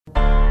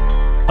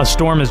A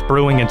storm is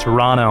brewing in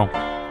Toronto,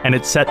 and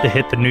it's set to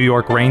hit the New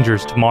York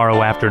Rangers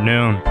tomorrow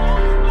afternoon.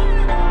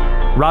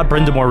 Rod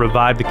Brind'Amour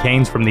revived the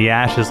Canes from the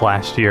ashes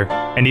last year,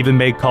 and even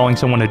made calling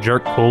someone a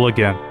jerk cool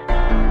again.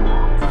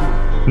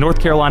 North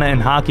Carolina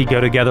and hockey go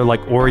together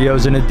like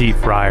Oreos in a deep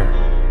fryer,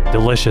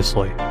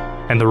 deliciously.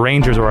 And the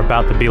Rangers are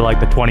about to be like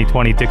the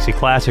 2020 Dixie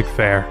Classic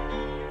Fair,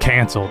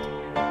 canceled.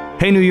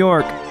 Hey New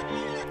York,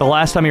 the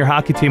last time your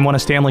hockey team won a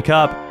Stanley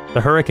Cup,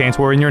 the Hurricanes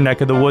were in your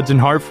neck of the woods in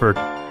Hartford.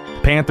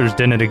 The Panthers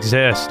didn't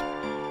exist,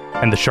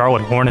 and the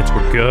Charlotte Hornets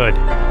were good.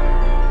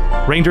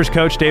 Rangers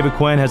coach David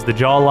Quinn has the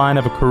jawline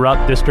of a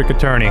corrupt district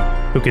attorney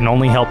who can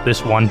only help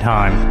this one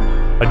time.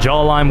 A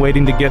jawline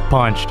waiting to get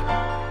punched.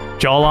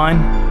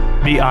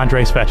 Jawline? Be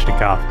Andrei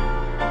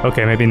Svechnikov.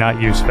 Okay, maybe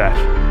not you,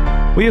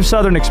 Svech. We have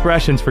southern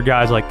expressions for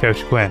guys like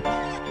Coach Quinn.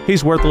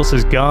 He's worthless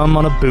as gum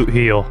on a boot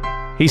heel.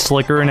 He's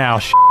slicker than owl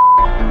shit.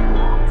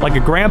 Like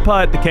a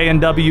grandpa at the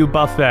K&W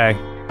buffet,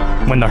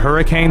 when the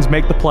Hurricanes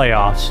make the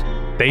playoffs,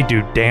 they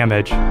do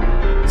damage.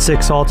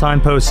 6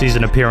 all-time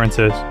postseason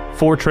appearances,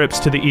 4 trips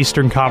to the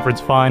Eastern Conference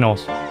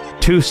Finals,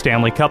 2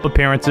 Stanley Cup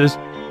appearances,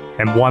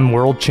 and 1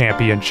 World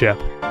Championship.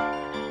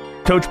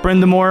 Coach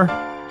Brind'Amour,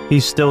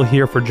 he's still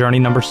here for journey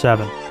number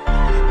 7.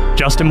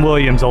 Justin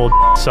Williams' old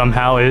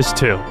somehow is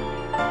too.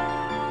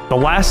 The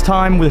last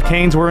time the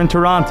Canes were in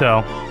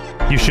Toronto,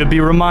 you should be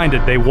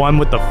reminded they won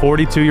with the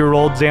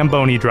 42-year-old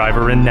Zamboni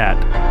driver in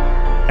net.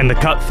 And the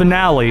Cup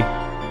finale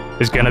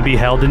is going to be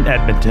held in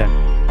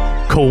Edmonton.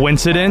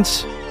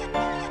 Coincidence?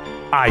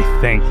 I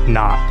think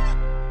not.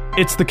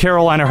 It's the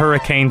Carolina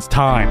Hurricanes'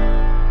 time.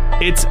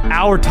 It's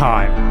our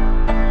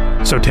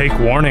time. So take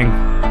warning.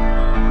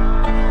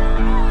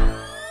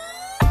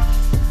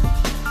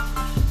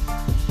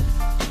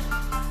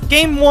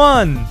 Game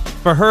 1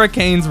 for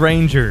Hurricanes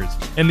Rangers,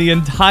 and the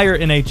entire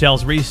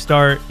NHL's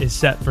restart is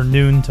set for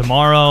noon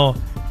tomorrow.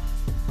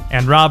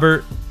 And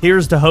Robert,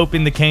 here's to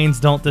hoping the Canes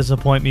don't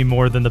disappoint me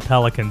more than the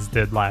Pelicans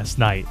did last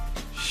night.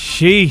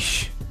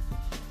 Sheesh.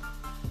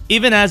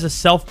 Even as a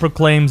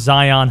self-proclaimed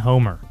Zion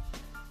homer,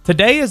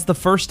 today is the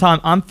first time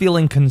I'm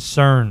feeling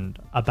concerned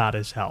about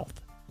his health,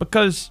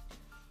 because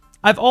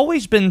I've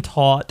always been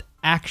taught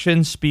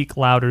actions speak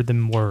louder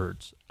than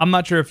words. I'm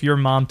not sure if your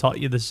mom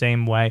taught you the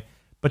same way,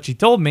 but she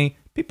told me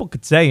people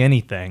could say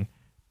anything.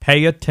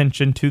 Pay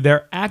attention to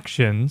their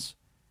actions,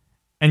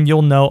 and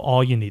you'll know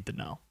all you need to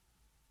know.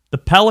 The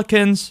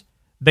Pelicans,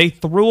 they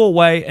threw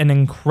away an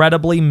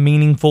incredibly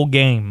meaningful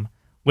game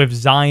with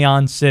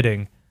Zion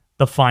sitting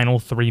the final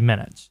 3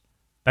 minutes.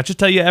 That should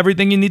tell you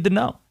everything you need to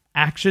know.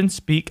 Actions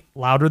speak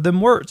louder than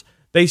words.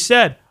 They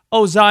said,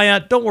 oh,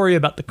 Zion, don't worry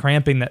about the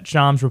cramping that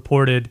Shams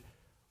reported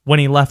when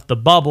he left the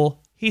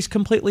bubble. He's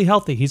completely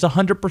healthy. He's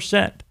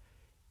 100%.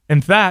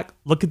 In fact,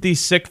 look at these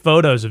sick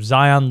photos of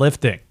Zion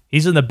lifting.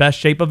 He's in the best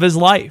shape of his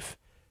life.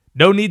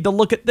 No need to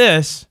look at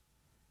this.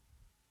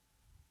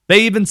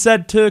 They even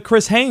said to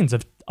Chris Haynes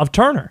of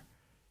Turner,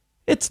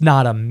 it's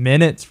not a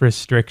minutes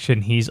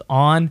restriction he's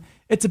on.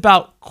 It's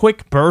about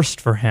quick burst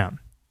for him.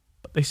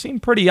 But they seem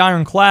pretty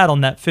ironclad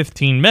on that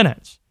 15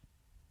 minutes.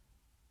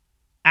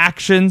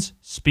 Actions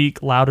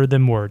speak louder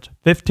than words.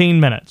 15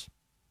 minutes.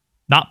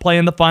 Not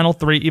playing the final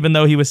 3, even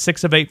though he was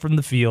 6 of 8 from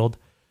the field.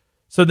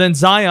 So then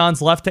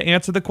Zion's left to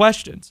answer the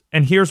questions.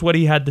 And here's what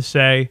he had to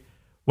say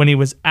when he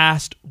was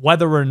asked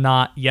whether or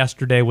not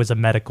yesterday was a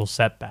medical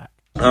setback.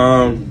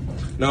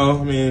 No,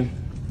 I mean,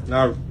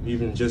 not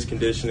even just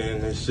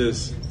conditioning. It's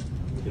just,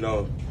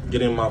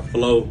 getting my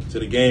flow to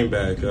the game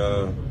back.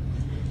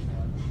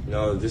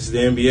 This is the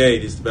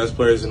NBA. These are the best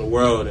players in the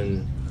world,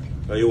 and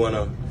you want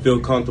to feel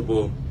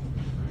comfortable.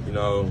 I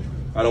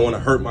don't want to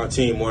hurt my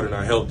team more than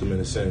I help them in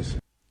a sense.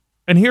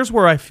 And here's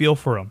where I feel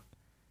for him.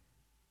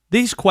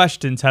 These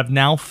questions have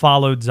now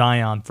followed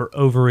Zion for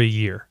over a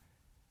year.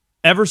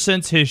 Ever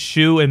since his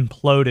shoe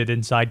imploded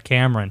inside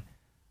Cameron,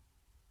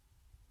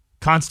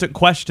 constant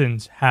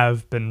questions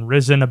have been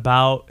risen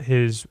about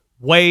his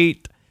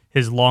weight,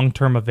 his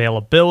long-term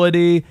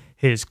availability,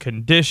 his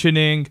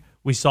conditioning.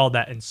 We saw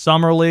that in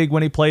Summer League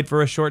when he played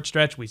for a short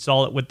stretch. We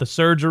saw it with the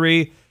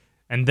surgery.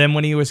 And then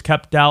when he was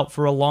kept out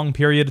for a long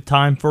period of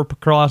time for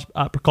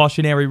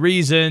precautionary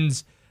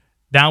reasons,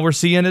 now we're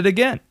seeing it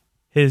again.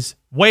 His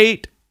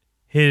weight,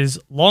 his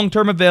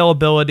long-term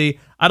availability.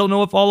 I don't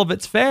know if all of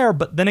it's fair,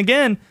 but then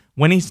again,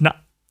 when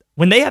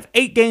they have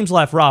 8 games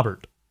left,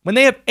 Robert, when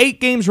they have 8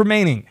 games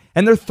remaining,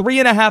 and they're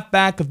 3.5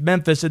 back of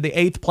Memphis in the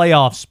 8th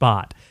playoff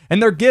spot,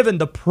 and they're given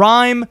the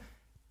prime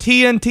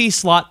TNT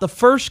slot, the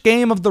first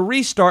game of the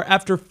restart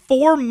after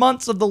 4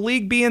 months of the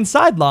league being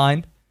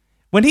sidelined,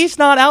 when he's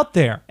not out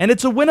there, and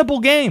it's a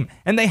winnable game,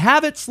 and they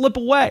have it slip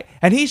away,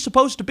 and he's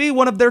supposed to be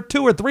one of their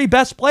 2 or 3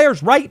 best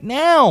players right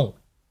now,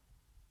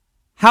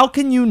 how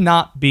can you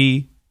not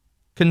be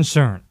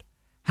concerned?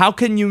 How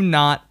can you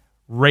not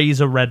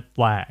raise a red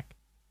flag?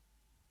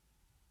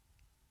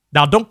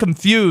 Now, don't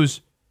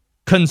confuse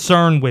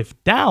concern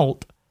with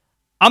doubt.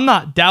 I'm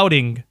not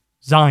doubting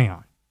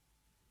Zion.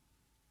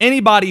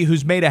 Anybody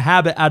who's made a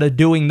habit out of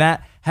doing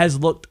that has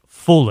looked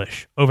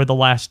foolish over the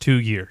last 2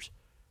 years.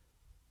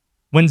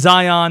 When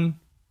Zion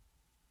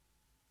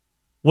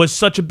was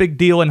such a big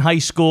deal in high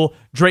school.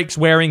 Drake's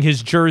wearing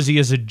his jersey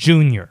as a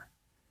junior.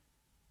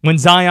 When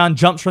Zion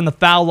jumps from the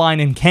foul line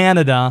in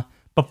Canada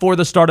before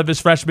the start of his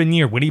freshman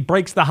year, when he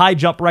breaks the high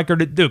jump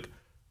record at Duke,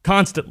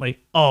 constantly,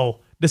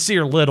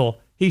 Nasir Little,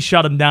 he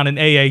shut him down in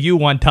AAU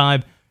one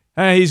time.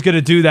 He's going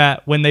to do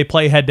that when they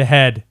play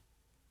head-to-head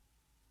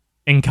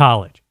in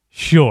college.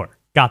 Sure,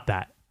 got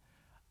that.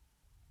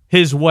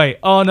 His way.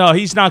 Oh, no,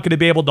 he's not going to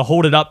be able to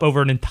hold it up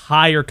over an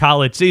entire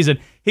college season.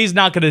 He's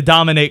not going to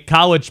dominate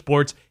college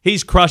sports.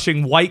 He's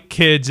crushing white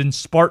kids in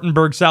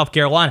Spartanburg, South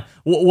Carolina.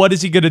 What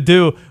is he going to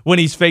do when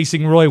he's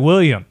facing Roy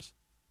Williams?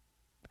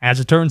 As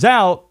it turns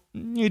out,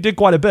 he did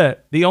quite a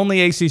bit. The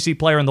only ACC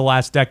player in the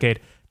last decade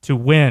to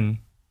win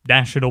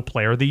National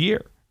Player of the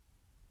Year.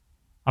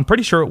 I'm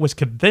pretty sure it was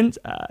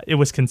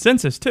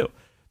consensus, too.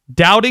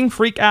 Doubting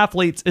freak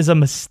athletes is a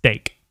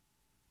mistake.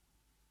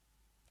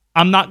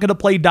 I'm not going to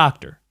play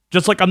doctor,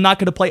 just like I'm not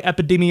going to play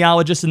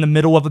epidemiologist in the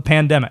middle of a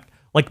pandemic,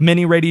 like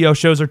many radio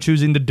shows are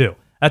choosing to do.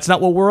 That's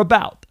not what we're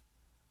about.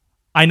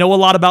 I know a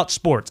lot about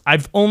sports.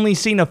 I've only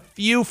seen a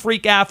few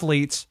freak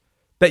athletes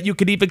that you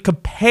could even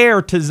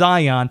compare to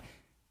Zion,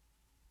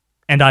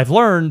 and I've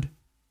learned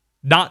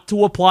not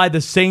to apply the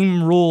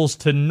same rules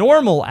to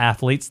normal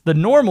athletes, the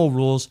normal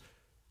rules,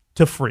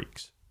 to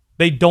freaks.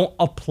 They don't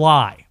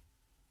apply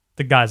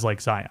to guys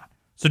like Zion.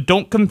 So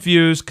don't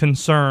confuse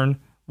concern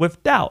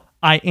with doubt.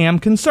 I am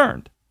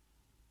concerned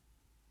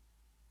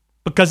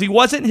because he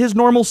wasn't his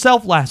normal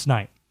self last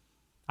night.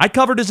 I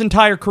covered his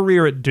entire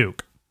career at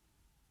Duke.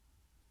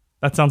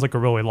 That sounds like a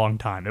really long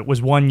time. It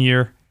was 1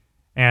 year,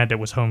 and it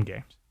was home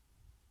games.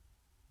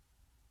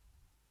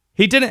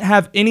 He didn't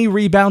have any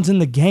rebounds in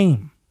the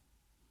game.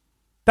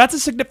 That's a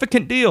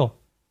significant deal.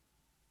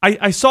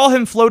 I saw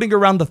him floating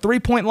around the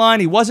three-point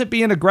line. He wasn't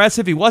being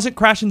aggressive. He wasn't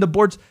crashing the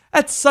boards.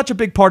 That's such a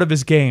big part of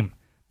his game.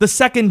 The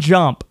second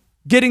jump,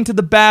 getting to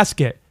the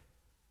basket,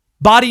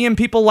 bodying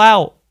people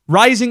out,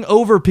 rising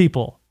over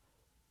people.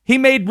 He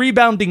made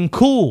rebounding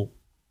cool.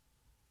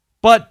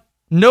 But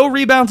no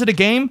rebounds in a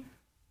game?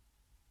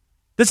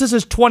 This is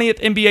his 20th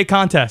NBA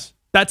contest.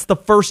 That's the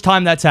first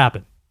time that's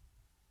happened.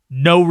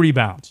 No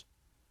rebounds.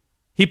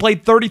 He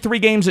played 33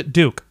 games at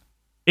Duke.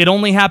 It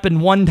only happened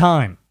one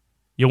time.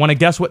 You want to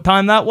guess what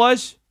time that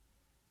was?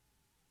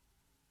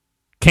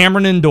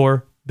 Cameron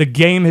Indoor. The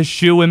game, his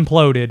shoe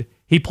imploded.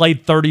 He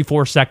played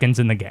 34 seconds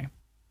in the game.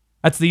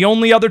 That's the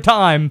only other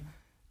time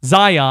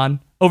Zion,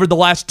 over the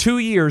last 2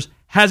 years,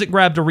 hasn't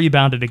grabbed a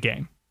rebound in a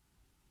game.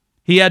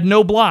 He had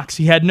no blocks.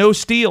 He had no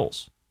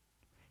steals.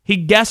 He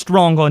guessed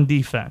wrong on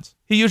defense.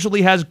 He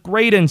usually has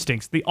great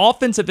instincts. The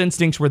offensive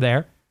instincts were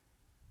there.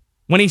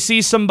 When he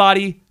sees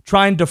somebody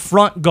trying to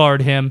front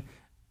guard him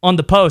on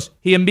the post,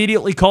 he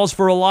immediately calls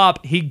for a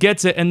lob. He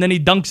gets it, and then he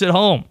dunks it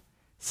home.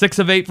 6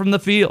 of 8 from the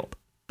field.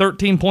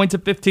 13 points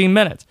in 15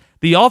 minutes.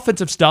 The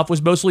offensive stuff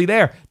was mostly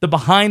there. The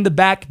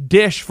behind-the-back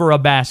dish for a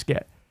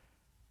basket.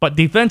 But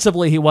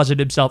defensively, he wasn't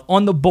himself.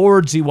 On the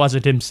boards, he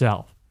wasn't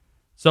himself.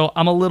 So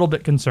I'm a little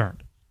bit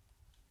concerned.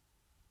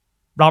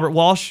 Robert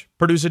Walsh,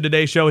 producer of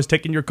today's show, is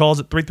taking your calls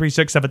at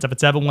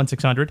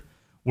 336-777-1600.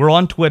 We're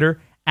on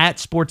Twitter, at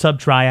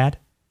SportsHubTriad.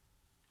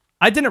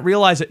 I didn't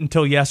realize it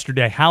until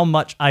yesterday how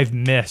much I've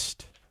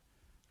missed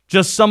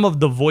just some of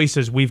the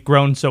voices we've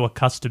grown so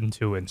accustomed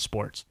to in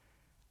sports.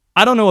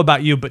 I don't know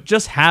about you, but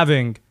just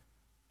having,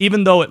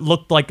 even though it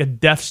looked like a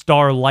Death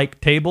Star-like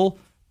table,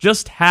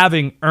 just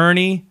having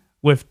Ernie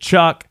with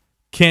Chuck,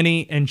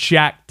 Kenny, and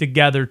Shaq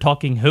together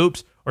talking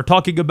hoops or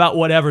talking about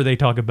whatever they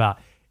talk about,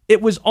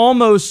 it was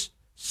almost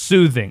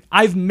soothing.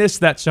 I've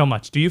missed that so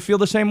much. Do you feel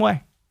the same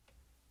way?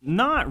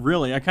 Not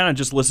really. I kind of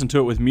just listen to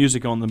it with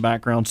music on the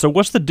background. So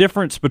what's the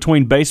difference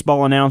between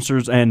baseball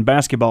announcers and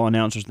basketball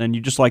announcers then?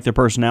 You just like their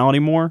personality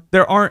more?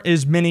 There aren't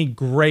as many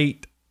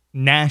great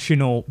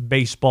national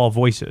baseball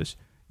voices.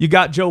 You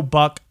got Joe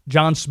Buck,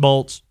 John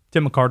Smoltz,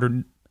 Tim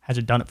McCarter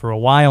hasn't done it for a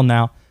while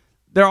now.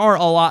 There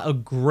aren't a lot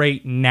of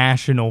great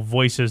national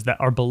voices that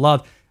are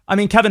beloved. I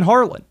mean, Kevin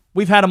Harlan,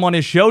 we've had him on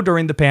his show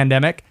during the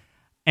pandemic,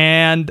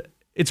 and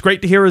it's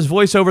great to hear his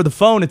voice over the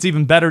phone. It's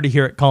even better to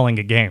hear it calling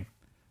a game.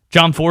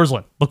 John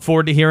Forsland, look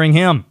forward to hearing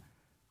him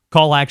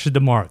call action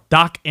tomorrow.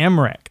 Doc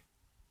Emmerich,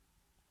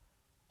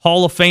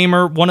 Hall of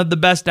Famer, one of the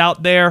best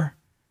out there.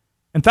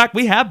 In fact,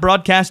 we have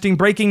broadcasting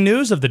breaking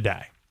news of the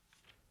day.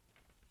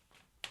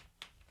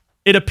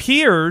 It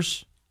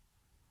appears,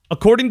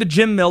 according to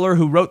Jim Miller,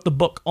 who wrote the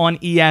book on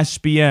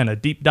ESPN, a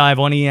deep dive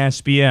on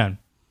ESPN,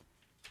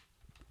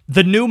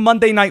 the new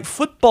Monday Night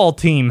Football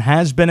team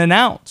has been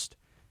announced.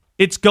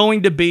 It's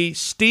going to be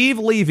Steve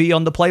Levy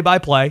on the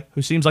play-by-play,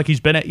 who seems like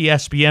he's been at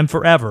ESPN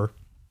forever.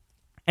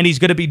 And he's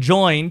going to be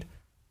joined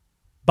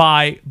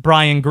by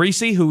Brian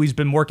Griese, who he's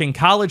been working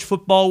college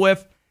football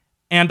with,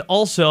 and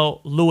also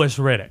Louis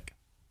Riddick.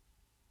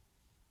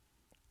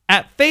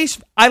 At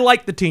face, I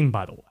like the team,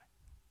 by the way.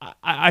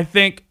 I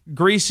think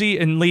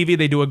Griese and Levy,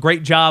 they do a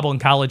great job on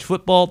college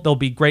football. They'll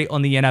be great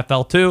on the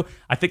NFL, too.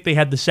 I think they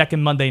had the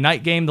second Monday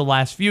night game the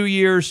last few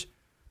years,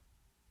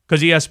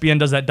 because ESPN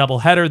does that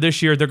doubleheader.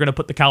 This year, they're going to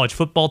put the college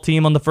football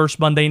team on the first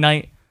Monday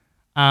night.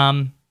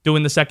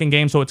 doing the second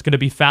game, so it's going to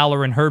be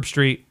Fowler and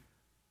Herbstreit.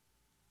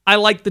 I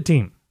like the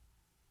team,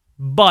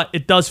 but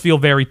it does feel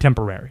very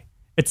temporary.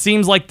 It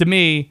seems like to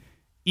me,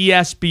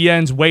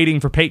 ESPN's waiting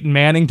for Peyton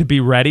Manning to be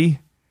ready,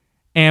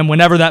 and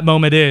whenever that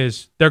moment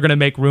is, they're going to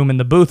make room in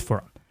the booth for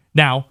him.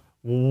 Now,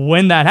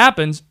 when that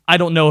happens, I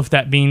don't know if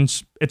that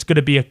means it's going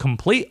to be a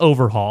complete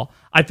overhaul.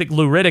 I think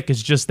Lou Riddick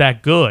is just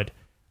that good.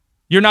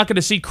 You're not going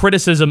to see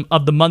criticism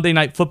of the Monday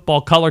Night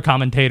Football color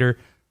commentator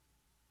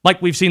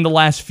like we've seen the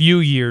last few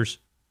years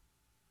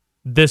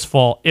this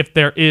fall if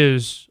there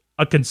is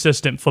a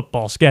consistent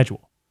football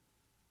schedule.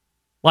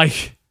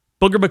 Like,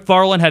 Booger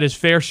McFarland had his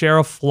fair share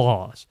of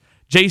flaws.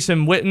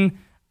 Jason Witten,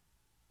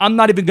 I'm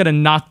not even going to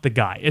knock the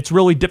guy. It's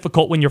really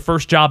difficult when your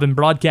first job in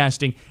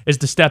broadcasting is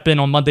to step in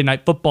on Monday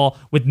Night Football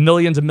with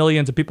millions and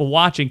millions of people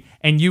watching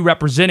and you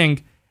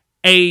representing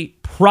a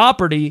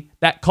property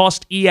that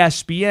cost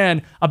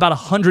ESPN about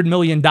 $100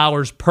 million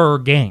per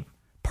game,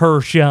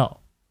 per show.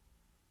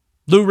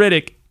 Lou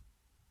Riddick,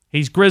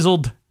 he's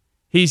grizzled.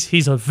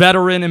 He's a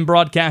veteran in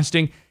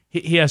broadcasting.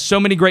 He has so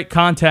many great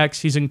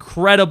contacts. He's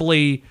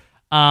incredibly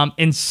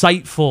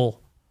insightful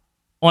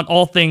on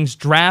all things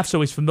draft, so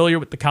he's familiar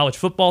with the college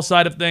football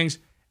side of things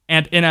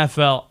and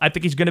NFL. I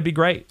think he's going to be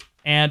great,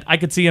 and I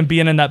could see him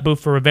being in that booth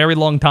for a very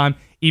long time,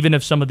 even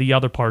if some of the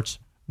other parts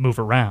move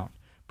around.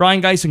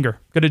 Brian Geisinger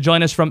going to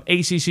join us from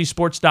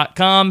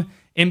ACCSports.com,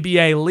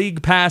 NBA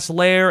League Pass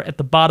lair at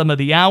the bottom of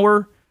the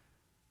hour.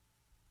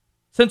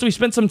 Since we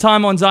spent some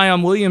time on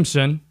Zion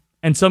Williamson,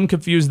 and some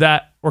confuse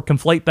that or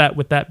conflate that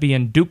with that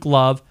being Duke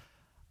love,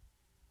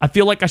 I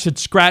feel like I should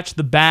scratch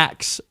the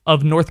backs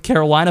of North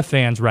Carolina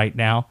fans right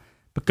now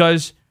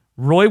because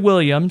Roy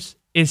Williams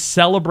is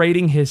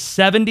celebrating his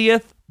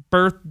 70th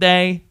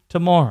birthday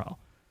tomorrow.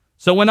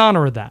 So in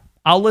honor of that,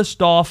 I'll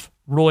list off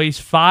Roy's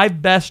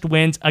 5 best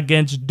wins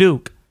against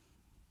Duke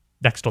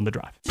next on The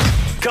Drive.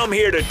 Come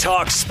here to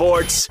talk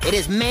sports. It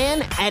is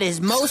man at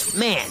his most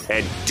man.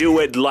 And do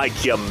it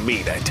like you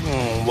mean it.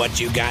 What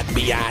you got,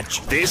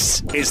 biatch?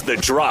 This is The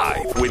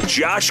Drive with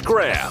Josh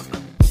Graham.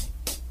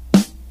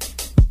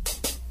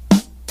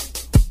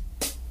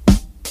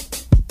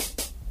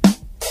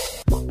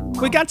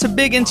 We got some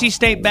big NC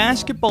State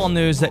basketball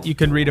news that you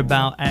can read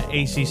about at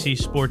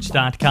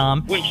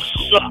ACCSports.com. We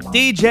suck.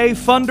 DJ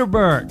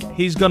Funderburk,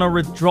 he's going to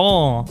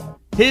withdraw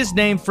his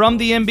name from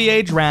the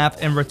NBA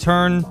draft and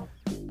return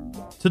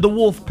to the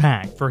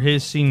Wolfpack for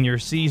his senior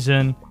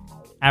season.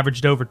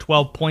 Averaged over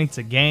 12 points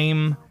a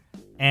game.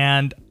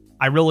 And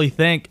I really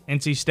think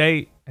NC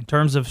State, in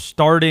terms of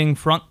starting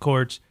front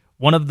courts,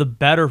 one of the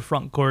better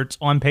front courts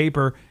on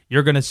paper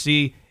you're going to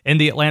see in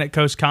the Atlantic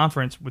Coast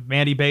Conference with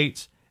Mandy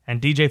Bates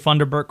and DJ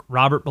Funderburk.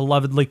 Robert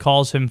belovedly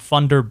calls him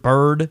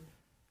Funderbird.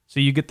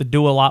 So you get to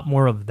do a lot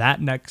more of that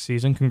next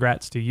season.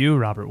 Congrats to you,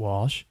 Robert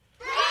Walsh.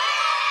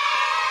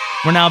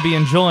 We're now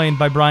being joined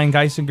by Brian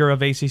Geisinger of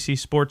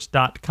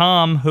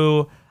ACCSports.com,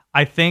 who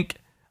I think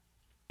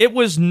it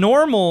was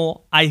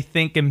normal,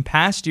 in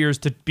past years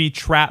to be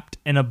trapped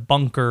in a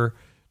bunker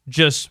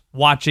just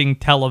watching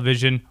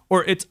television,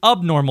 or it's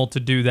abnormal to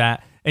do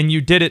that, and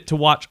you did it to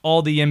watch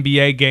all the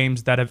NBA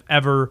games that have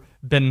ever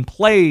been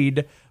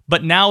played,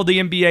 but now the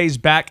NBA is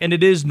back, and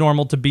it is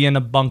normal to be in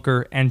a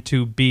bunker and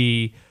to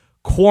be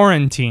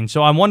quarantined.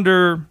 So I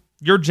wonder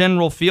your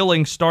general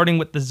feeling, starting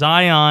with the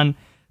Zion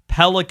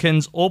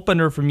Pelicans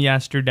opener from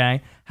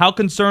yesterday. How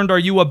concerned are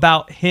you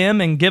about him,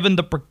 and given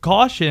the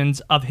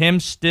precautions of him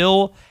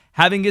still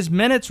having his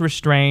minutes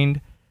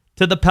restrained,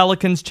 to the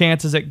Pelicans'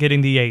 chances at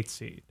getting the 8th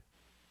seed?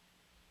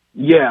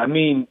 Yeah, I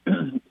mean,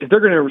 if they're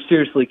going to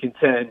seriously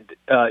contend,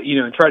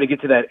 and try to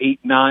get to that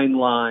 8-9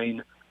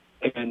 line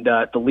and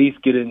at the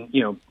least get in,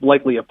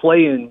 likely a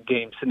play-in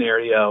game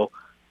scenario,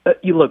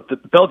 look, the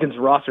Pelicans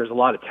roster has a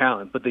lot of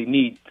talent, but they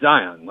need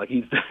Zion. Like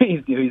he's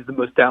the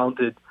most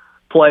talented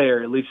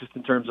player, at least just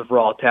in terms of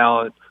raw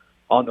talent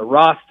on the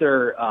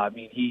roster.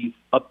 He's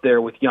up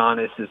there with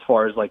Giannis as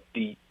far as like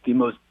the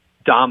most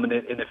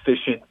dominant and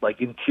efficient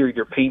like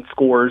interior paint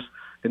scorers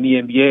in the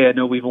NBA. I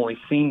know we've only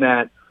seen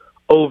that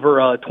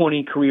over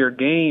 20 career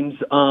games.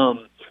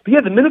 But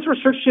yeah, the minutes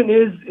restriction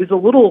is a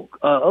little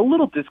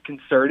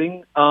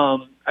disconcerting.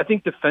 I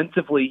think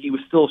defensively he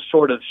was still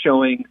sort of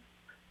showing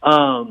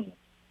some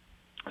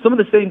of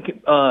the same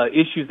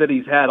issues that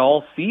he's had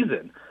all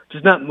season,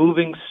 just not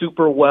moving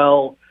super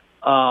well.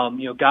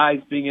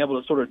 Guys being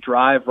able to sort of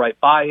drive right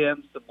by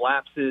him, some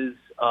lapses,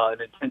 an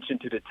attention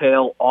to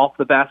detail off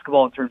the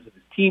basketball in terms of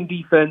his team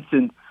defense.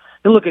 And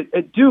look,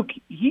 at Duke,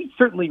 he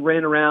certainly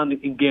ran around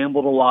and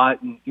gambled a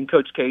lot, and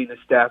Coach K and his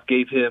staff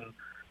gave him,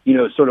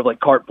 sort of like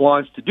carte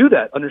blanche to do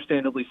that,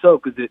 understandably so,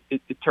 because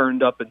it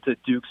turned up into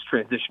Duke's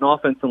transition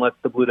offense and let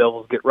the Blue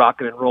Devils get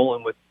rocking and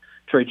rolling with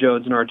Trey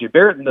Jones and R.J.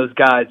 Barrett and those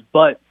guys.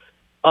 But,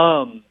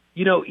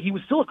 he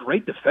was still a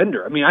great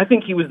defender. I mean, I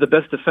think he was the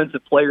best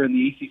defensive player in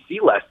the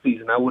ACC last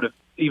season. I would have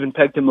even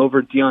pegged him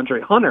over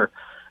DeAndre Hunter.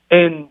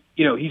 And,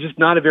 he's just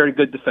not a very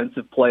good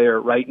defensive player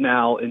right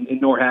now, and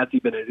nor has he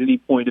been at any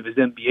point of his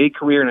NBA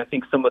career. And I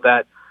think some of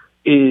that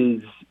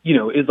is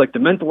like the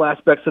mental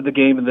aspects of the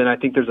game. And then I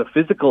think there's a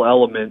physical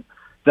element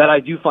that I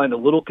do find a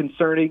little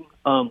concerning.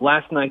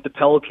 Last night, the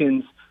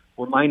Pelicans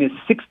were minus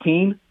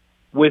 16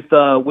 with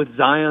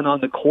Zion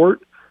on the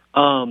court.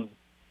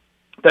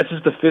 That's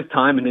just the fifth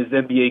time in his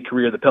NBA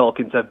career the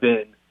Pelicans have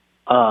been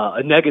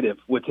a negative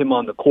with him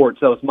on the court.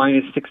 So that was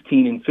minus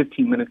 16 in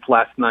 15 minutes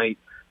last night.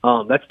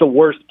 That's the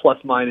worst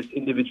plus-minus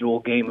individual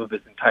game of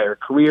his entire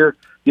career.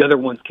 The other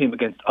ones came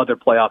against other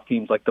playoff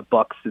teams like the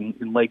Bucks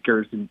and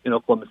Lakers and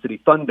Oklahoma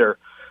City Thunder.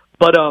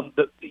 But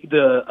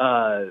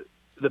the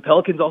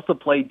Pelicans also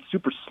played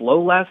super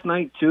slow last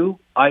night too.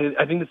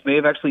 I think this may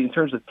have actually, in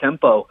terms of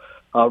tempo,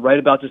 right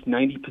about just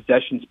 90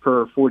 possessions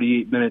per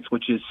 48 minutes,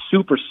 which is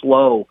super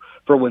slow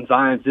for when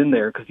Zion's in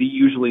there, because he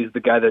usually is the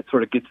guy that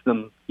sort of gets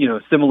them,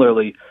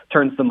 similarly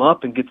turns them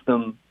up and gets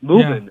them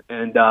moving.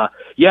 Yeah. And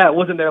it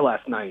wasn't there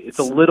last night.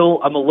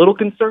 I'm a little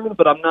concerned,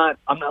 but I'm not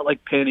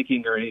like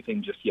panicking or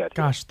anything just yet.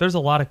 Gosh, there's a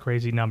lot of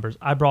crazy numbers.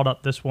 I brought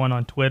up this one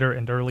on Twitter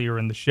and earlier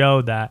in the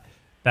show that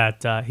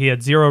he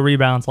had 0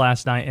 rebounds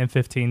last night in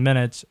 15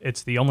 minutes.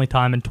 It's the only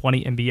time in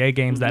 20 NBA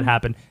games that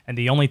happened, and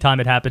the only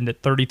time it happened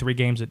at 33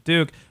 games at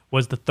Duke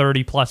was the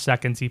 30-plus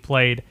seconds he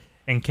played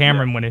in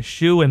Cameron when his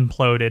shoe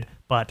imploded,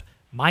 but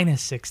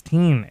minus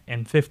 16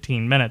 in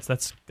 15 minutes.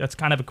 That's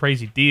kind of a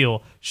crazy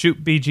deal.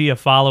 Shoot BG a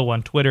follow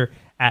on Twitter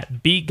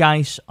at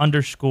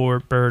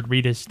bgeis_bird.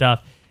 Read his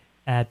stuff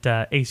at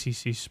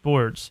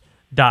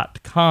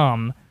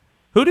accsports.com.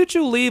 Who did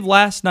you leave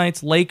last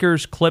night's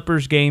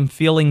Lakers-Clippers game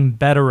feeling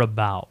better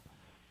about?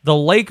 The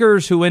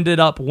Lakers, who ended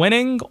up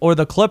winning, or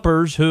the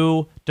Clippers,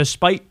 who,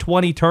 despite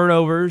 20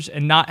 turnovers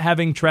and not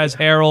having Trez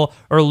Harrell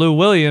or Lou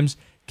Williams,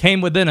 came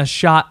within a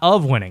shot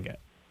of winning it?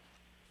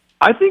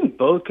 I think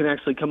both can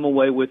actually come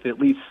away with at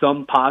least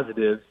some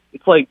positives.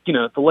 It's like,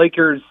 the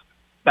Lakers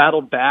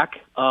battled back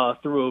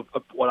through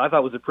what I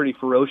thought was a pretty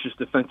ferocious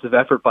defensive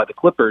effort by the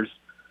Clippers,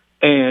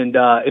 and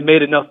it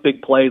made enough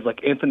big plays.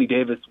 Like Anthony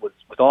Davis was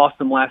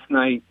awesome last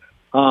night.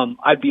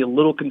 I'd be a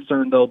little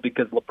concerned, though,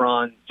 because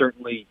LeBron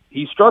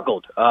he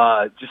struggled.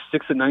 Just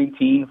 6 of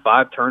 19,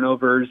 5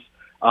 turnovers.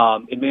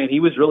 And, man, he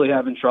was really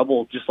having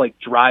trouble just, like,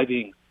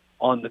 driving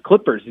on the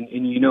Clippers.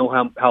 And you know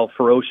how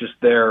ferocious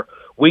their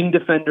wing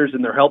defenders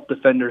and their help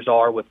defenders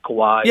are with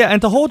Kawhi. Yeah,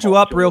 and to hold you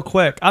up real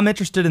quick, I'm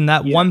interested in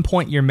that one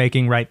point you're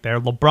making right there.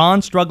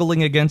 LeBron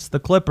struggling against the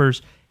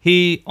Clippers.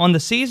 He, on the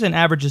season,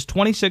 averages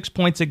 26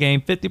 points a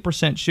game,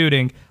 50%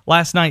 shooting.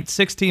 Last night,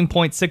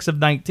 16.6 of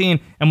 19.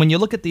 And when you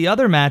look at the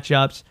other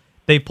matchups,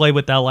 they played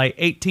with LA,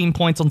 18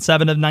 points on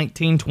 7 of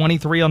 19,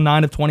 23 on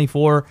 9 of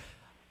 24.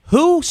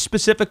 Who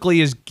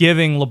specifically is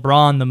giving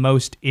LeBron the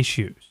most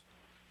issues?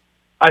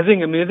 I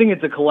think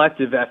it's a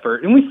collective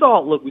effort. And we saw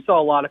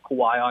a lot of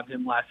Kawhi on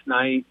him last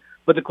night,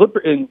 but the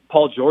Clippers, and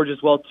Paul George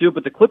as well, too,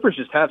 but the Clippers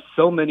just have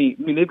so many.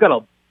 They've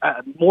got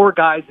more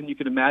guys than you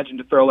could imagine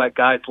to throw at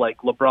guys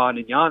like LeBron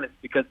and Giannis,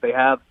 because they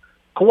have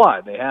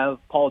Kawhi, they have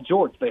Paul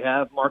George, they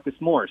have Marcus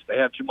Morris, they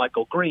have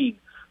JaMychal Green.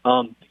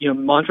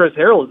 Montrezl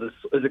Harrell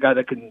is a guy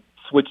that can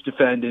switch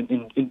defend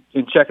and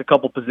check a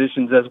couple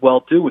positions as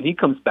well, too, when he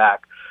comes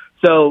back.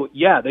 So,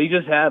 yeah, they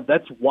just have –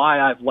 that's why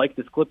I've liked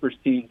this Clippers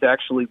team to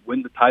actually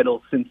win the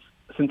title since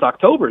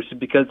October,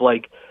 because,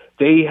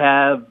 they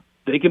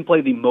can play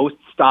the most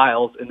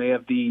styles, and they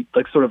have the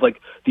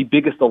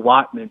biggest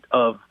allotment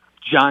of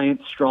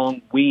giant,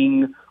 strong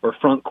wing or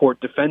front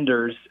court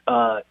defenders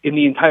in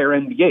the entire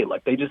NBA.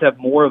 They just have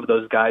more of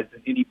those guys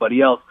than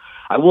anybody else.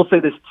 I will say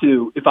this,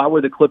 too. If I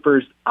were the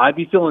Clippers, I'd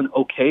be feeling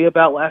okay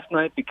about last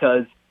night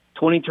because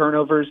 20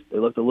 turnovers, they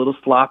looked a little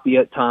sloppy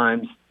at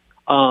times.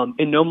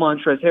 And no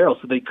Montrezl Harrell,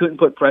 so they couldn't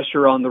put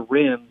pressure on the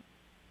rim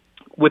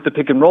with the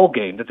pick-and-roll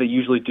game that they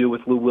usually do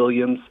with Lou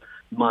Williams,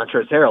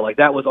 Montrezl Harrell.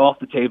 That was off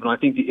the table, and I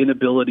think the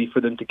inability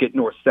for them to get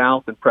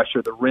north-south and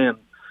pressure the rim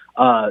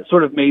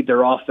sort of made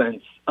their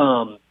offense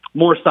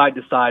more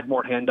side-to-side,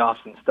 more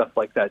handoffs and stuff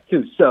like that,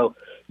 too. So,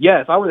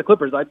 yeah, if I were the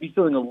Clippers, I'd be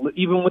feeling,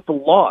 even with the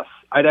loss,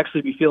 I'd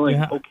actually be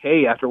feeling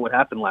okay after what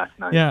happened last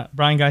night. Yeah,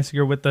 Brian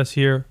Geisinger with us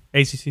here,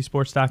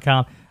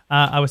 accsports.com.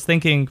 I was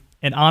thinking,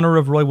 in honor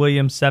of Roy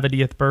Williams'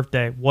 70th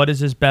birthday, what is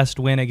his best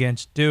win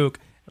against Duke?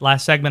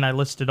 Last segment, I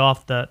listed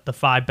off the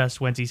 5 best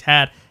wins he's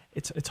had.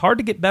 It's hard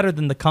to get better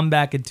than the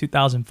comeback in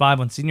 2005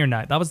 on senior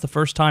night. That was the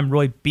first time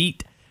Roy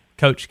beat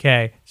Coach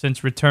K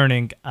since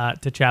returning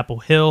to Chapel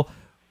Hill.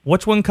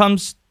 Which one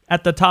comes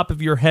at the top of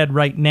your head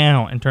right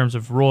now in terms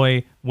of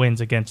Roy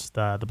wins against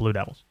the Blue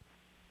Devils?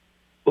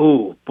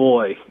 Oh,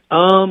 boy.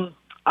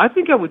 I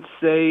think I would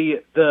say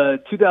the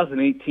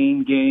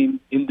 2018 game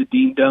in the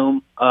Dean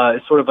Dome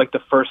is sort of like the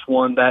first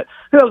one that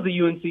was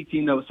the UNC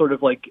team that was sort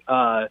of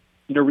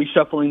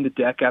reshuffling the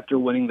deck after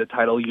winning the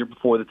title a year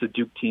before. That's a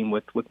Duke team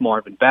with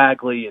Marvin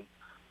Bagley and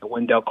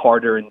Wendell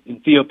Carter, and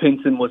Theo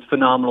Pinson was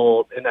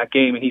phenomenal in that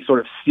game, and he sort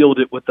of sealed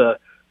it with a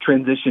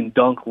transition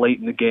dunk late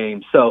in the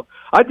game. So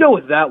I'd go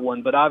with that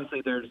one, but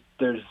obviously there's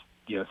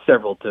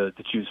several to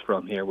choose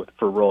from here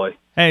for Roy.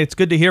 Hey, it's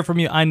good to hear from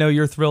you. I know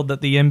you're thrilled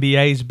that the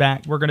NBA's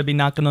back. We're going to be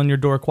knocking on your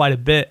door quite a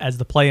bit as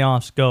the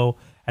playoffs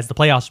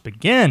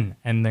begin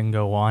and then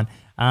go on.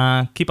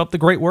 Keep up the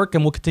great work,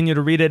 and we'll continue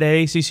to read it at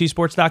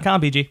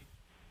accsports.com, BG.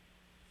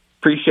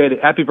 Appreciate it.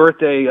 Happy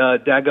birthday,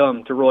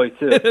 Dagum, to Roy,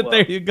 too. Well.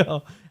 There you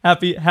go.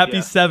 Happy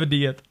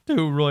 70th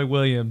to Roy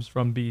Williams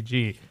from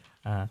BG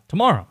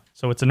tomorrow.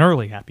 So it's an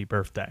early happy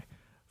birthday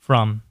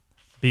from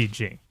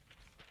BG.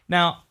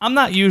 Now, I'm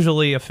not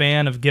usually a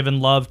fan of giving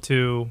love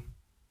to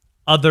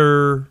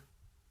other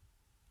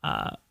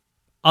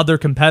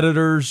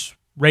competitors,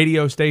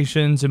 radio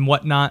stations, and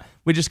whatnot.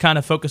 We just kind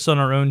of focus on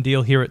our own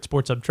deal here at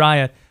Sports Hub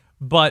Triad.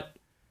 But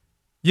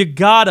you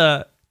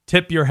gotta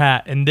tip your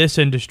hat in this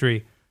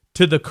industry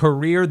to the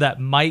career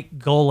that Mike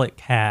Golick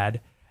had,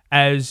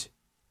 as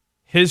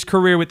his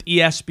career with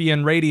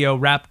ESPN Radio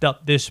wrapped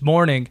up this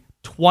morning.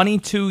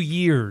 22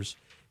 years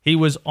he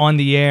was on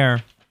the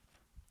air.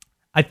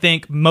 I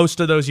think most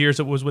of those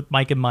years it was with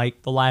Mike and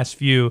Mike. The last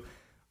few,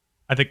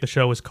 I think the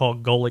show was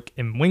called Golick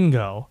and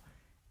Wingo.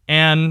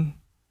 And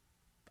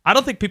I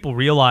don't think people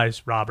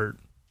realize, Robert,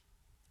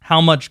 how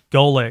much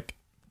Golick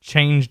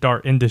changed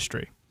our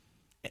industry.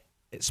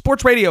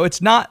 Sports radio,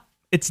 it's not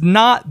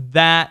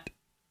that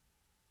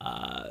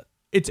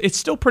it's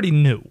still pretty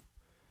new.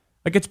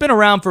 Like, it's been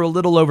around for a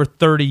little over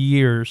 30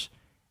 years.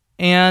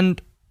 And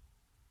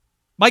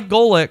Mike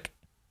Golick,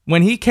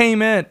 when he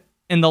came in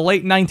the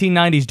late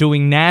 1990s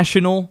doing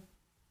national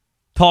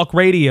talk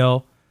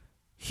radio,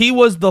 he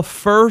was the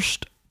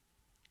first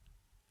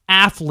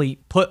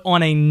athlete put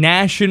on a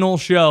national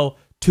show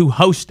to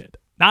host it.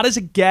 Not as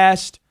a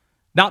guest,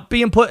 not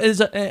being put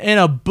in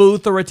a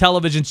booth or a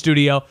television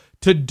studio,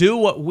 to do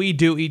what we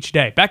do each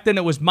day. Back then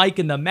it was Mike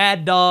and the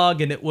Mad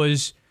Dog, and it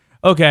was,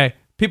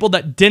 people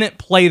that didn't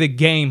play the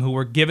game who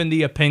were given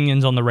the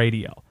opinions on the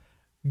radio.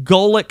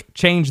 Golick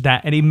changed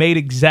that, and he made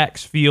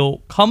execs feel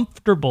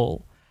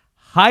comfortable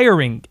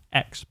hiring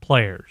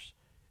ex-players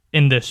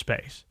in this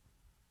space.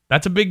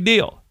 That's a big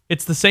deal.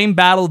 It's the same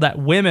battle that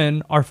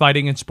women are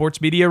fighting in sports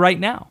media right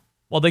now.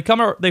 Well, they've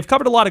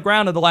covered a lot of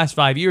ground in the last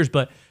 5 years,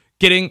 but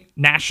getting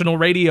national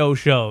radio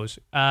shows,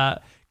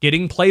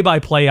 getting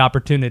play-by-play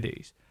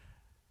opportunities,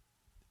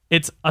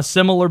 it's a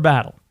similar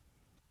battle.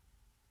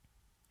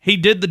 He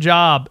did the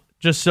job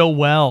just so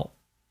well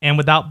and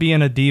without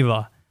being a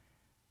diva.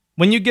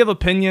 When you give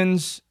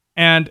opinions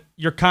and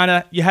you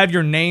have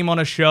your name on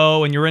a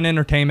show and you're in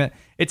entertainment,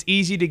 it's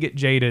easy to get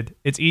jaded.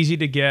 It's easy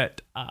to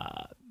get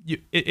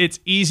it's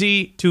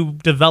easy to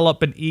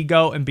develop an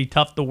ego and be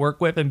tough to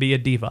work with and be a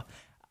diva.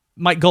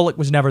 Mike Golick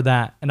was never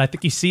that, and I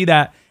think you see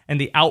that in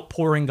the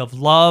outpouring of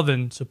love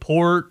and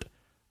support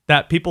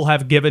that people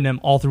have given him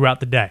all throughout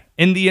the day,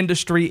 in the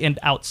industry and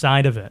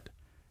outside of it.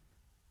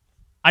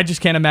 I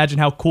just can't imagine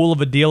how cool of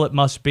a deal it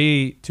must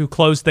be to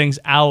close things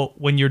out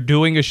when you're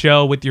doing a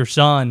show with your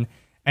son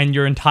and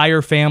your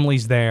entire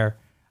family's there,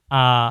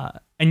 and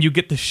you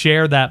get to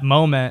share that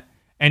moment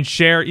and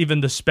share even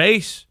the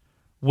space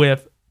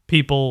with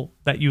people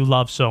that you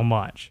love so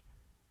much.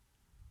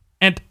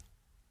 And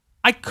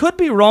I could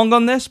be wrong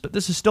on this, but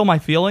this is still my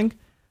feeling.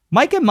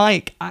 Mike and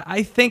Mike,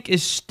 I think,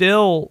 is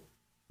still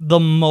the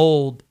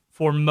mold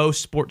for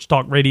most sports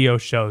talk radio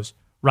shows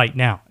right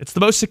now. It's the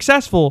most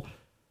successful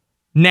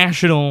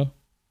national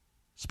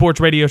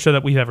sports radio show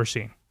that we've ever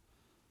seen.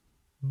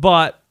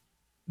 But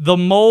the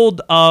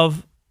mold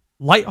of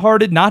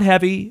lighthearted, not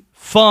heavy,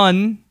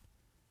 fun,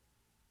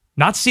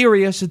 not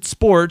serious, it's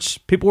sports.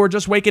 People are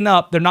just waking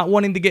up. They're not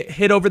wanting to get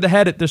hit over the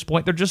head at this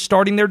point. They're just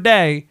starting their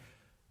day.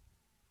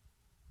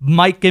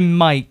 Mike and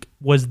Mike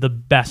was the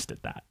best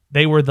at that.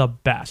 They were the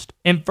best.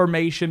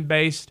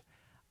 Information-based.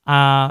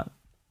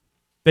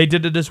 They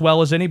did it as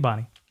well as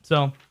anybody.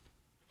 So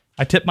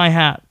I tip my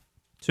hat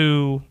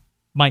to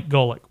Mike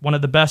Golick, one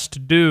of the best to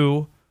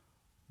do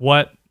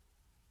what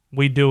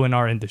we do in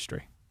our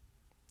industry.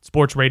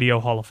 Sports Radio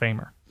Hall of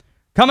Famer.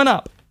 Coming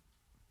up,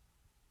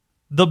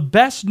 the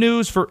best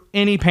news for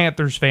any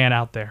Panthers fan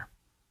out there.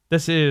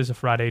 This is a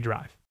Friday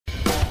Drive.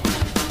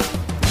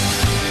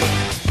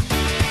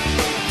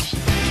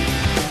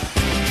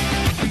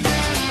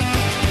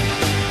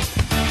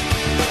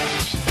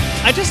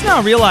 I just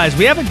now realized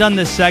we haven't done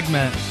this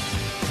segment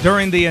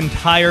during the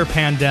entire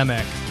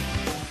pandemic.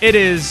 It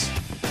is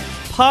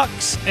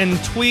Pucks and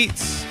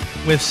Tweets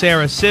with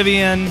Sara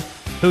Civian,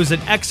 who's an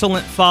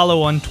excellent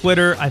follow on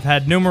Twitter. I've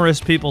had numerous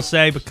people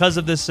say because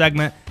of this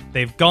segment,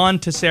 they've gone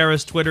to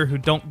Sarah's Twitter who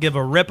don't give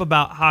a rip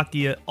about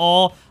hockey at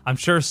all. I'm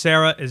sure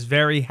Sara is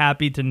very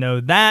happy to know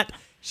that.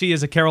 She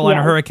is a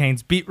Carolina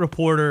Hurricanes beat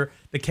reporter.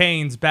 The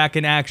Canes back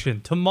in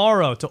action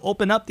tomorrow to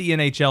open up the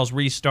NHL's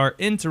restart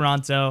in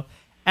Toronto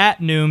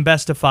at noon,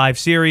 best of 5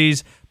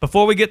 series.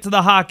 Before we get to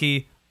the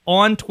hockey,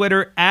 on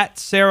Twitter at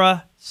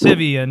Sara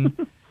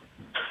Civian,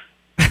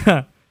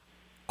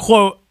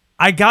 quote,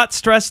 "I got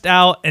stressed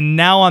out and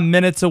now I'm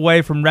minutes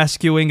away from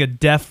rescuing a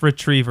deaf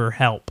retriever.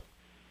 Help."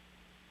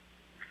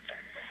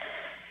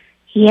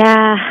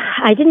 Yeah,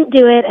 I didn't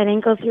do it. I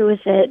didn't go through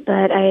with it,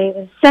 but I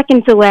was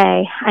seconds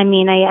away. I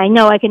mean, I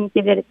know I can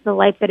give it the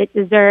life that it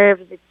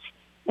deserves. It's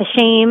a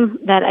shame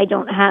that I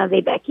don't have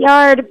a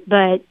backyard,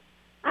 but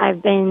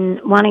I've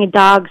been wanting a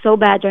dog so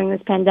bad during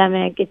this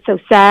pandemic. It's so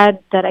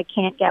sad that I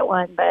can't get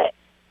one, but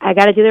I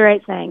got to do the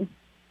right thing.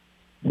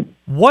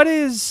 What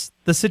is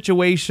the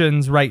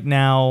situations right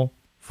now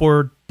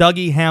for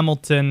Dougie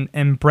Hamilton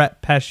and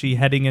Brett Pesce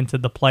heading into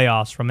the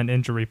playoffs from an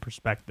injury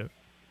perspective?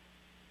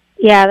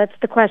 Yeah, that's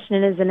the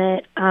question, isn't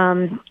it?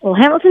 Well,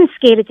 Hamilton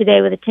skated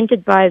today with a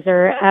tinted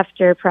visor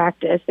after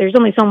practice. There's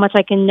only so much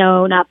I can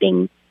know not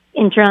being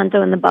in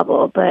Toronto in the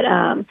bubble, but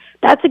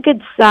that's a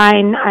good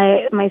sign.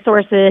 My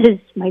sources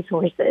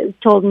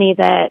told me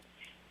that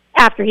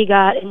after he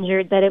got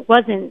injured that it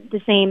wasn't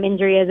the same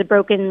injury as a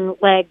broken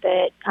leg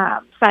that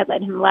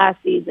sidelined him last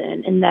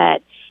season, and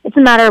that it's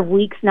a matter of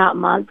weeks, not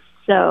months.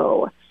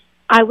 So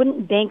I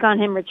wouldn't bank on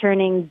him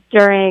returning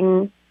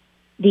during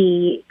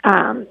the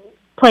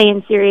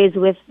play-in series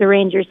with the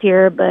Rangers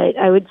here, but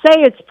I would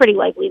say it's pretty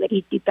likely that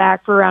he'd be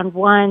back for round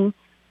one.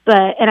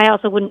 And I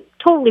also wouldn't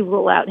totally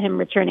rule out him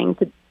returning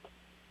to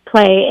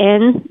play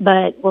in,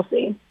 but we'll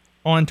see.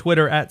 On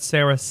Twitter, at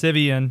Sara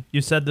Civian,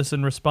 you said this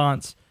in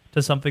response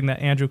to something that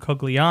Andrew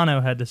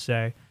Cogliano had to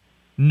say.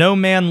 No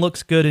man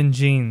looks good in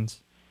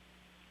jeans.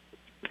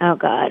 Oh,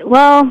 God.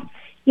 Well,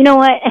 you know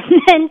what?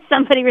 And then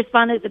somebody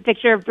responded with a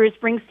picture of Bruce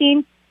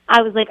Springsteen.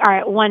 I was like, all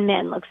right, one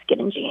man looks good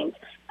in jeans.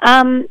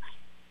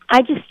 I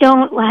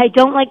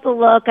don't like the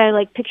look. I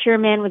like picture a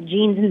man with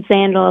jeans and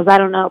sandals. I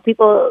don't know.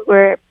 People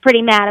were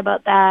pretty mad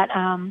about that.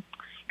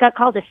 Got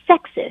called a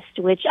sexist,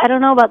 which I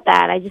don't know about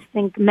that. I just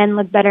think men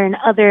look better in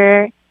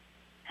other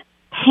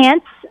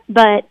pants,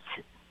 but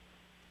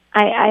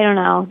I don't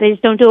know. They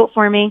just don't do it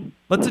for me.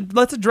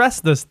 Let's address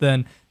this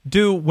then.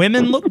 Do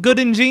women look good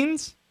in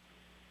jeans?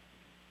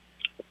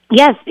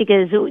 Yes,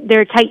 because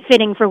they're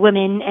tight-fitting for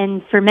women,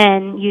 and for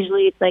men,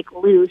 usually it's like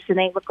loose, and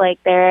they look like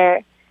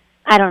they're,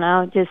 I don't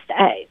know,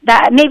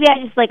 maybe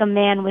I just like a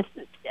man with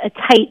a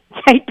tight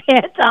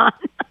pants on.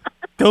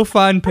 Go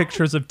find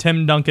pictures of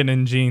Tim Duncan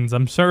in jeans.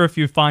 I'm sure if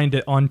you find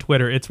it on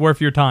Twitter, it's worth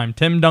your time.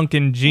 Tim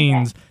Duncan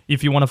jeans,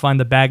 if you want to find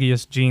the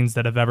baggiest jeans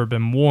that have ever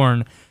been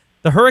worn.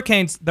 The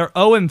Hurricanes, they're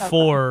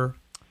 0-4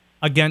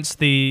 against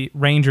the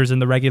Rangers in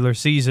the regular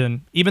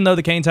season. Even though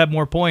the Canes have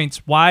more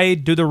points, why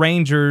do the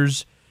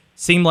Rangers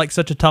seem like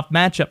such a tough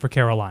matchup for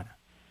Carolina?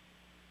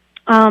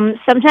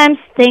 Sometimes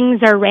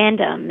things are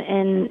random,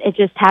 and it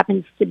just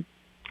happens to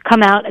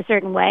come out a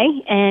certain way.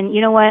 And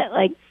you know what?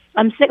 Like,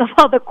 I'm sick of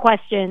all the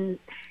questions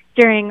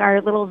during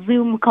our little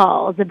Zoom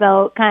calls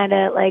about kind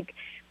of like,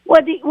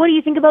 what do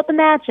you think about the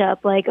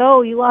matchup? Like,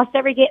 oh, you lost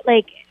every game.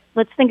 Like,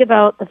 let's think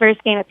about the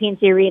first game at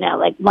PNC Arena.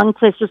 Like,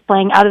 Lundqvist was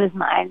playing out of his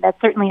mind. That's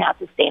certainly not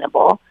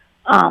sustainable.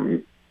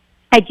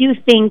 I do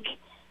think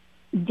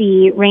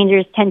the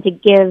Rangers tend to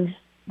give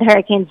the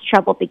Hurricanes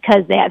trouble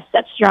because they have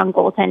such strong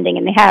goaltending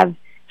and they have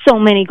so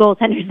many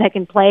goaltenders that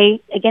can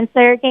play against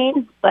the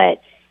Hurricanes.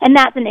 And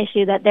that's an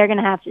issue that they're going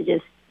to have to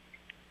just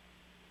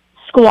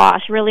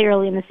squash really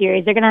early in the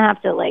series. They're going to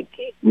have to, like,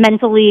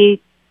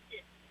 mentally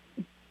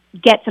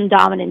get some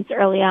dominance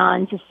early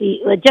on to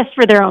see, just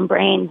for their own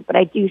brains. But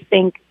I do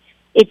think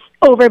it's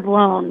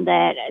overblown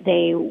that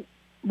they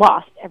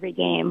lost every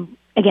game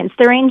against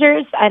the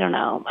Rangers. I don't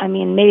know. I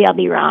mean, maybe I'll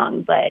be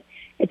wrong, but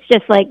it's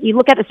just like you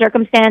look at the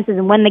circumstances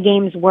and when the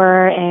games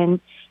were and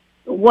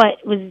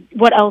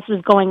what else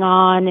was going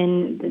on,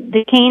 and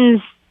the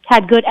Canes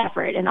had good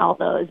effort in all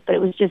those, but it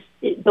was just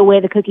the way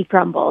the cookie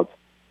crumbled.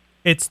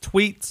 It's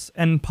Tweets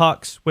and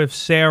Pucks with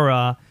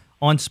Sarah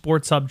on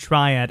Sports Hub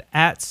Triad,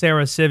 at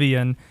Sara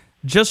Civian.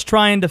 Just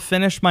trying to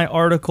finish my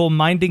article,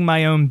 minding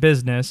my own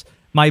business.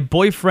 My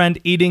boyfriend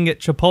eating at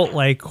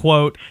Chipotle,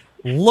 quote,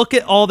 look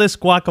at all this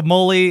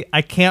guacamole.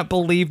 I can't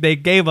believe they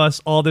gave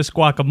us all this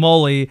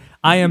guacamole.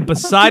 I am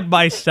beside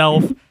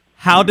myself.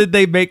 How did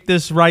they make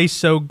this rice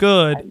so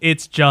good?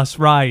 It's just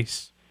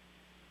rice.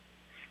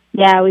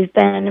 Yeah, we've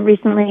been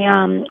recently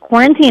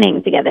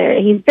quarantining together.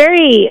 He's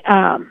very,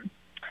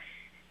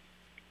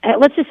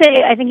 let's just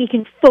say, I think he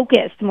can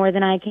focus more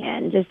than I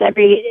can.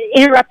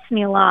 Interrupts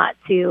me a lot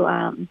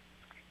to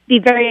be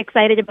very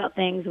excited about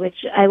things,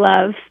 which I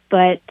love,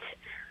 but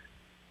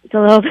it's a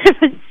little bit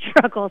of a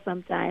struggle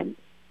sometimes.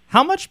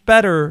 How much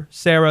better,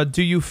 Sarah,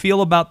 do you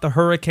feel about the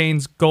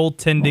Hurricanes'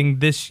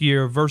 goaltending this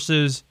year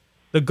versus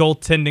the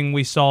goaltending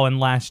we saw in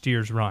last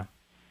year's run?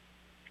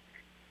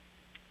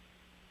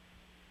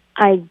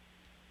 I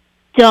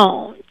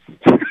don't.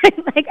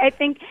 I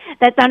think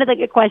that sounded like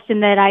a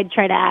question that I'd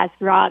try to ask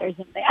Rod or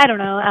something. I don't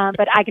know,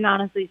 but I can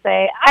honestly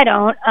say I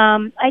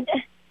don't.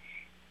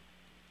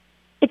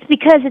 It's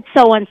because it's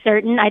so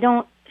uncertain. I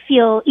don't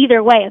feel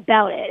either way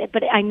about it,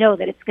 but I know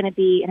that it's going to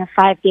be in a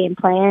 5-game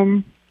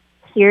play-in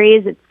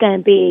series. It's going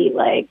to be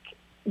like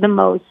the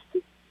most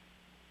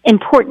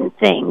important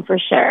thing for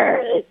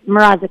sure.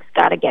 Mrazek's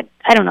got to get,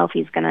 I don't know if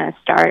he's going to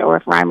start or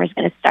if Reimer's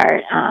going to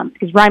start,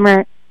 because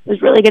Reimer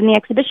was really good in the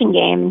exhibition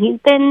game.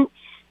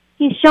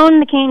 He's shown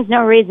the Canes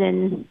no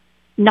reason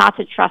not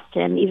to trust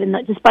him, even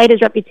though, despite his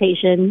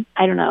reputation.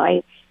 I don't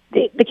know.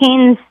 The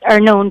Canes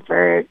are known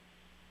for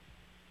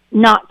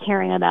not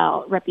caring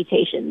about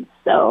reputations,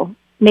 so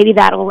maybe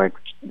that'll work.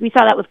 We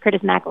saw that with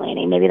Curtis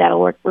McElhinney. Maybe that'll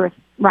work with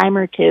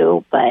Reimer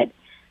too, but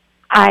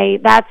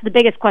that's the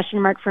biggest question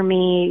mark for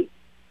me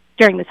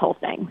during this whole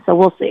thing, so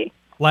we'll see.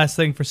 Last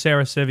thing for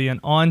Sara Civian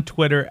on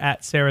Twitter,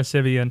 at Sara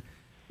Civian.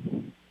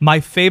 My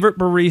favorite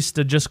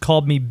barista just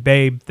called me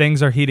babe.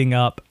 Things are heating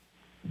up.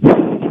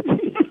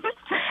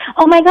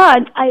 Oh my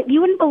God, you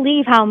wouldn't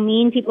believe how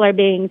mean people are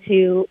being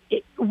to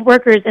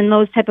workers in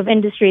those type of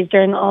industries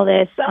during all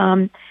this.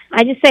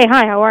 I just say,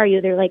 hi, how are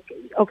you? They're like,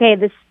 okay,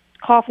 this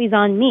coffee's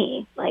on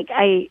me. Like,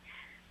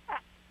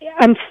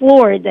 I'm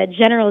floored that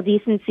general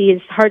decency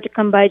is hard to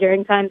come by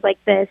during times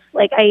like this.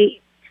 Like,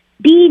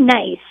 be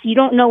nice. You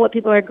don't know what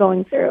people are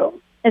going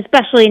through.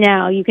 Especially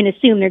now, you can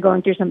assume they're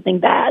going through something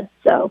bad.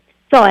 So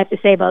that's all I have to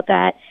say about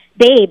that.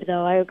 Babe,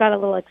 though, I got a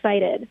little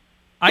excited.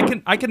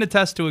 I can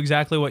attest to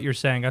exactly what you're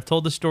saying. I've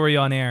told the story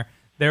on air.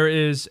 There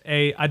is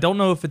I don't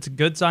know if it's a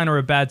good sign or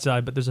a bad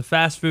sign, but there's a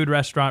fast food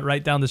restaurant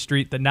right down the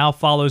street that now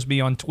follows me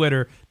on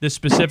Twitter, this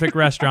specific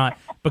restaurant,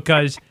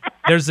 because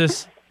there's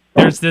this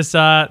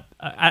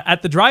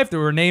at the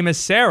drive-thru, her name is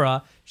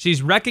Sarah.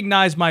 She's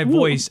recognized my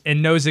voice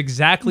and knows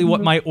exactly what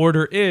my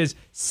order is.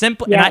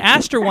 And I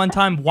asked her one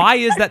time, why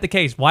is that the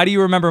case? Why do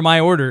you remember my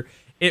order?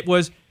 It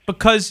was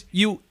because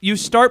you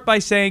start by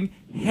saying,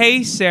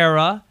 hey,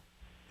 Sarah.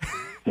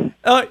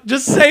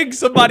 Just saying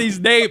somebody's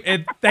name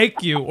and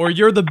thank you or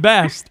you're the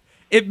best,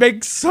 it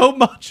makes so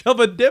much of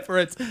a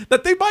difference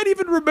that they might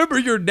even remember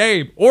your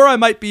name, or I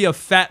might be a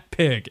fat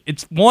pig.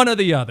 It's one or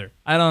the other.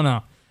 I don't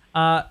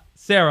know.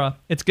 Sarah,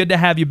 it's good to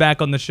have you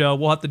back on the show.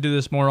 We'll have to do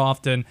this more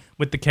often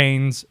with the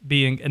Canes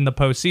being in the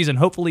postseason.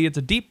 Hopefully it's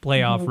a deep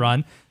playoff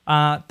run.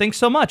 Thanks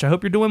so much. I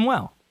hope you're doing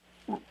well.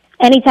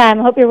 Anytime.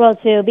 I hope you're well,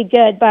 too. Be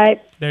good.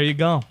 Bye. There you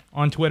go.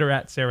 On Twitter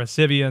at Sara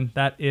Civian.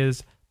 That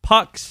is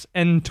Pucks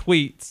and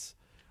Tweets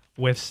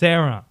with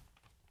Sarah.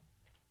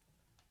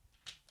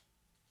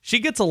 She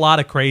gets a lot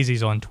of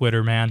crazies on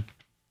Twitter, man.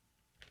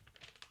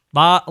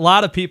 A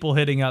lot of people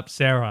hitting up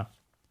Sarah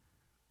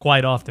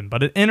quite often,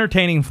 but an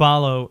entertaining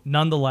follow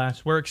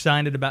nonetheless. We're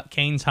excited about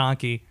Canes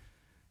hockey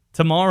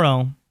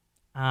tomorrow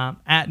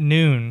at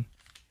noon,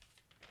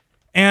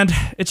 and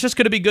it's just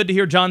going to be good to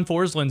hear John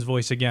Forsland's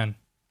voice again.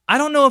 I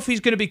don't know if he's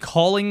going to be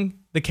calling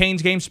the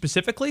Canes game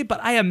specifically,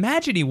 but I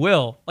imagine he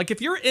will. Like, if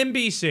you're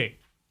NBC,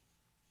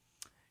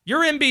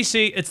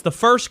 it's the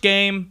first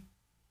game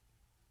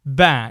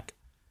back.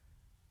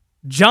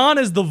 John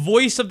is the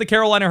voice of the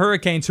Carolina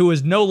Hurricanes, who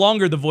is no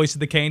longer the voice of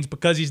the Canes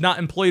because he's not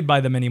employed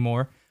by them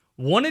anymore.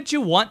 Wouldn't you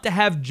want to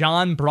have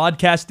John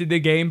broadcasting the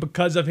game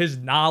because of his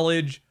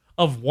knowledge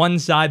of one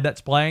side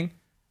that's playing?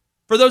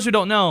 For those who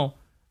don't know,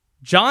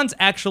 John's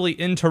actually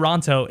in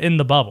Toronto in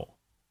the bubble.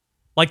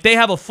 Like, they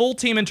have a full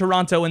team in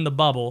Toronto in the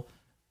bubble.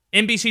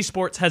 NBC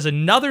Sports has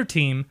another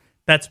team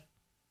that's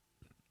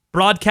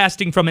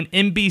broadcasting from an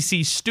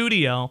NBC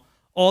studio,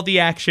 all the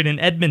action in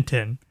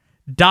Edmonton.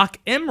 Doc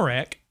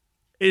Emmerich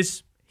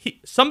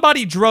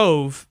somebody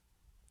drove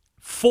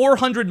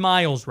 400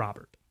 miles,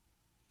 Robert,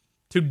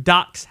 to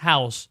Doc's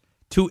house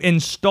to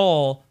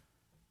install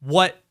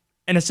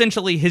and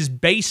essentially his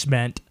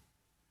basement,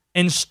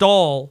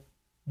 install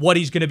what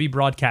he's going to be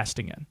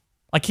broadcasting in.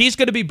 Like, he's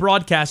going to be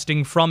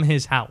broadcasting from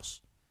his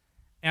house.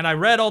 And I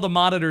read all the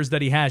monitors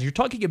that he has. You're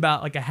talking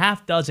about like a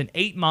half dozen,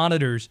 8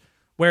 monitors,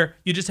 where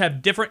you just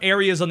have different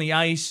areas on the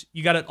ice.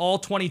 You got an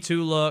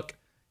all-22 look.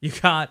 You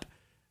got,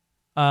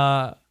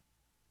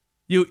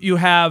 you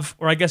have,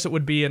 or I guess it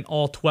would be an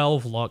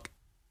all-12 look.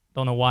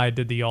 Don't know why I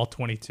did the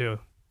all-22.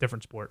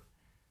 Different sport.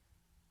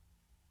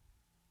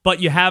 But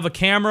you have a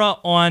camera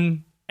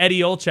on Eddie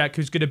Olczyk,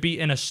 who's going to be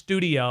in a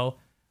studio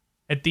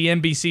at the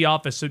NBC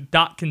office so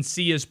Doc can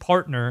see his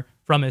partner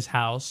from his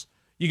house.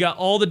 You got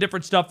all the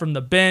different stuff from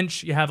the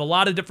bench. You have a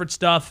lot of different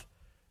stuff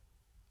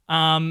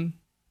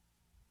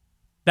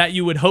that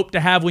you would hope to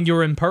have when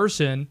you're in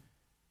person.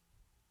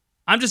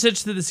 I'm just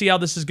interested to see how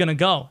this is going to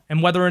go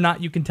and whether or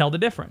not you can tell the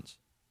difference.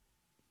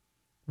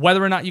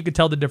 Whether or not you could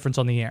tell the difference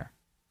on the air.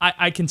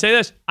 I can say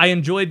this. I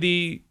enjoyed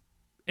the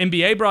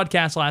NBA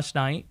broadcast last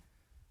night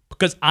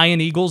because Ian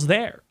Eagle's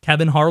there.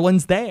 Kevin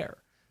Harlan's there.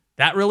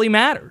 That really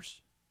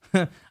matters.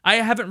 I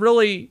haven't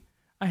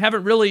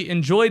really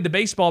enjoyed the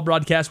baseball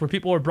broadcast where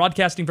people are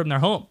broadcasting from their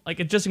home. Like,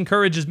 it just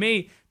encourages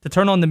me to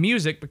turn on the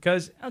music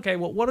because, okay,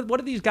 well, what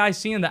are these guys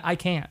seeing that I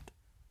can't?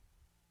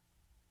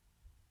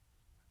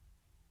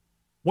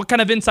 What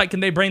kind of insight can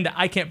they bring that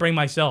I can't bring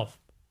myself?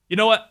 You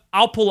know what?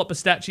 I'll pull up a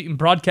stat sheet and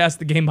broadcast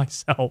the game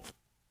myself.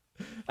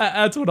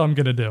 That's what I'm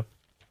going to do.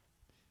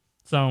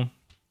 So,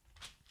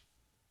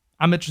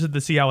 I'm interested to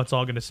see how it's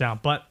all going to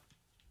sound. But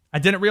I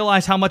didn't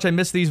realize how much I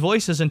missed these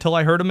voices until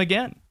I heard them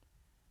again.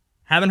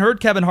 Haven't heard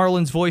Kevin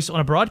Harlan's voice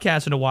on a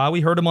broadcast in a while. We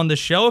heard him on this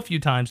show a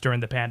few times during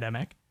the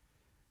pandemic.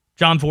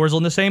 John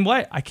Forsland the same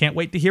way. I can't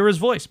wait to hear his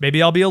voice.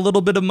 Maybe I'll be a little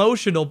bit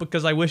emotional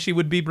because I wish he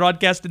would be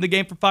broadcasting the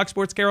game for Fox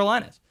Sports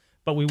Carolinas.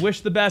 But we wish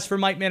the best for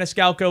Mike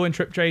Maniscalco and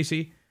Trip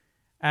Tracy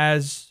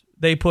as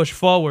they push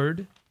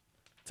forward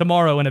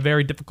tomorrow in a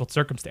very difficult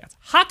circumstance.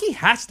 Hockey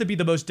has to be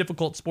the most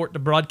difficult sport to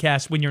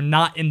broadcast when you're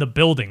not in the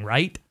building,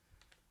 right?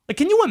 Like,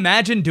 can you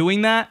imagine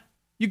doing that?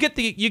 You get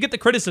the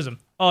criticism.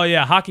 Oh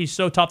yeah, hockey's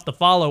so tough to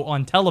follow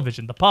on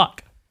television, the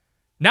puck.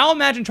 Now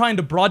imagine trying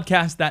to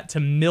broadcast that to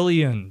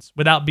millions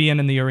without being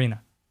in the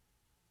arena.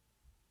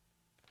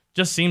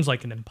 Just seems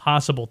like an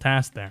impossible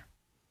task there.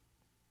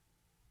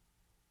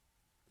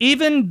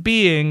 Even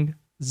being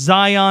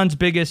Zion's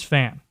biggest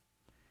fan,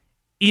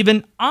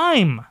 even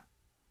I'm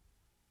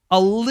a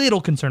little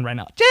concerned right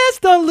now.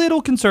 Just a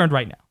little concerned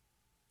right now.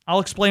 I'll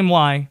explain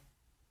why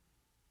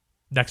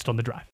next on The Drive.